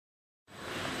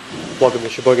Welcome to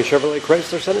Sheboygan Chevrolet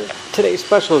Chrysler Center. Today's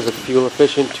special is a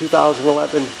fuel-efficient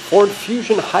 2011 Ford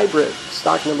Fusion Hybrid,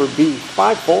 stock number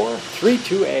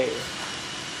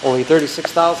B5432A. Only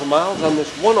 36,000 miles on this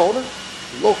one owner,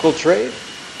 local trade,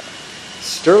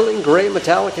 sterling gray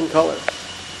metallic in color.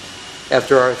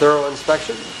 After our thorough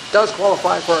inspection, does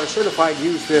qualify for our certified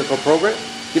used vehicle program,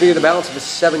 giving you the balance of a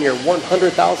 7-year,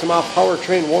 100,000-mile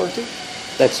powertrain warranty.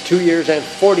 That's 2 years and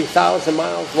 40,000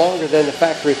 miles longer than the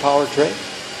factory powertrain.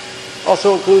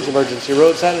 Also includes emergency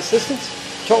roadside assistance,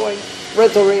 towing,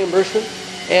 rental reimbursement,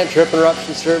 and trip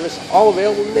interruption service, all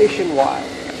available nationwide.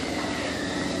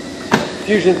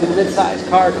 Fusion's in the mid-size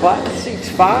car class, seats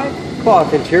 5,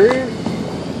 cloth interior,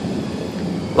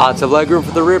 lots of legroom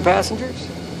for the rear passengers,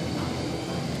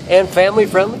 and family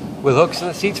friendly, with hooks in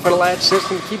the seats for the latch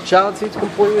system to keep child seats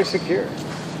completely secure.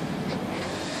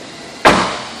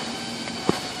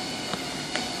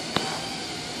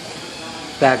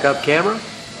 Backup camera,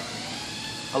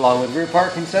 along with rear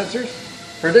parking sensors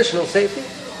for additional safety.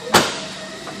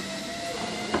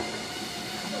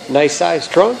 Nice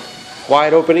sized trunk,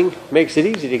 wide opening makes it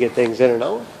easy to get things in and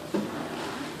out.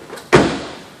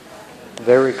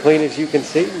 Very clean, as you can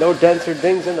see, no dents or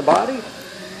dings in the body,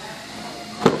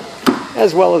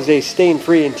 as well as a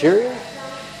stain-free interior.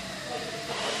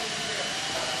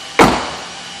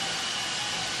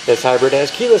 This hybrid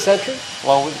has keyless entry,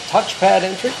 along with touchpad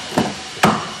entry,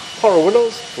 power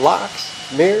windows, locks,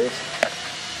 mirrors,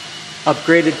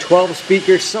 upgraded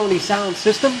 12-speaker Sony sound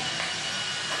system,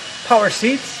 power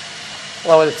seats,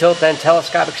 along with a tilt and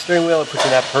telescopic steering wheel that puts you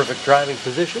in that perfect driving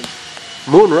position,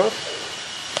 moonroof,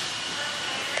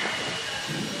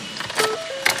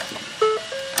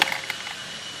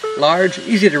 large,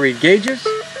 easy to read gauges,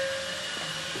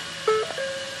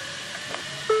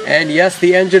 and yes,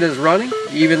 the engine is running,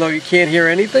 even though you can't hear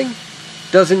anything.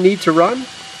 Doesn't need to run,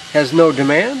 has no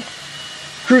demand.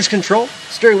 Cruise control,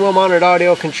 steering wheel mounted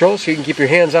audio control so you can keep your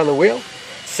hands on the wheel.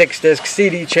 6-disc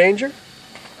CD changer.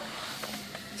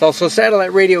 It's also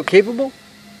satellite radio capable.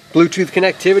 Bluetooth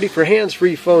connectivity for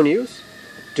hands-free phone use.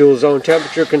 Dual zone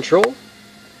temperature control.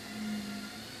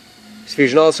 This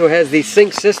Fusion also has the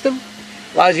sync system.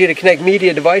 Allows you to connect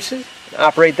media devices and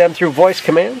operate them through voice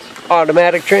commands.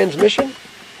 Automatic transmission.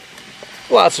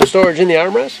 Lots of storage in the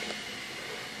armrest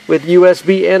with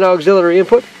USB and auxiliary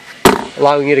input,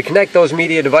 allowing you to connect those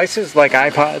media devices like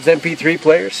iPods, MP3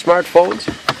 players, smartphones.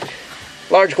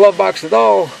 Large glove box with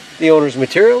all the owner's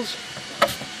materials.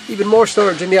 Even more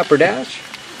storage in the upper dash.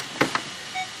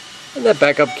 And that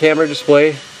backup camera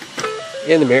display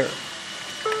in the mirror.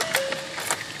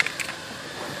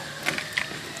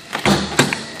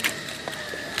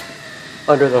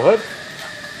 Under the hood,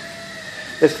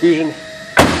 this Fusion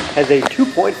has a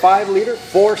 2.5-liter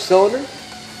 4-cylinder,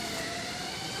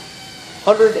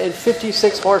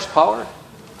 156 horsepower,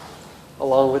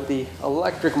 along with the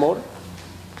electric motor.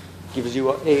 Gives you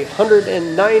a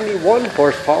 191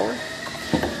 horsepower.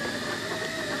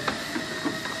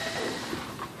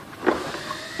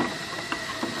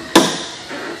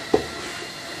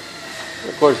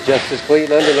 Of course, just as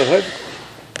clean under the hood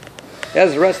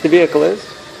as the rest of the vehicle is.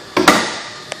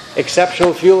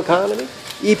 Exceptional fuel economy,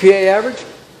 EPA average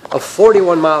of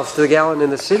 41 miles to the gallon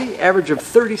in the city, average of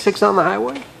 36 on the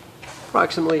highway.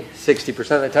 Approximately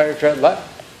 60% of the tire tread left.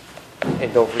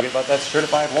 And don't forget about that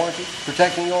certified warranty,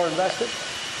 protecting your investment.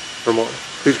 For more,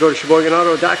 please go to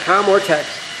SheboyganAuto.com or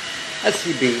text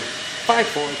SCB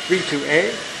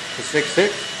 5432A to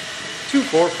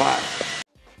 66245.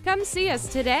 Come see us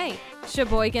today.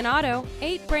 Sheboygan Auto,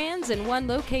 8 brands in 1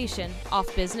 location,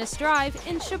 off Business Drive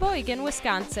in Sheboygan,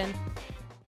 Wisconsin.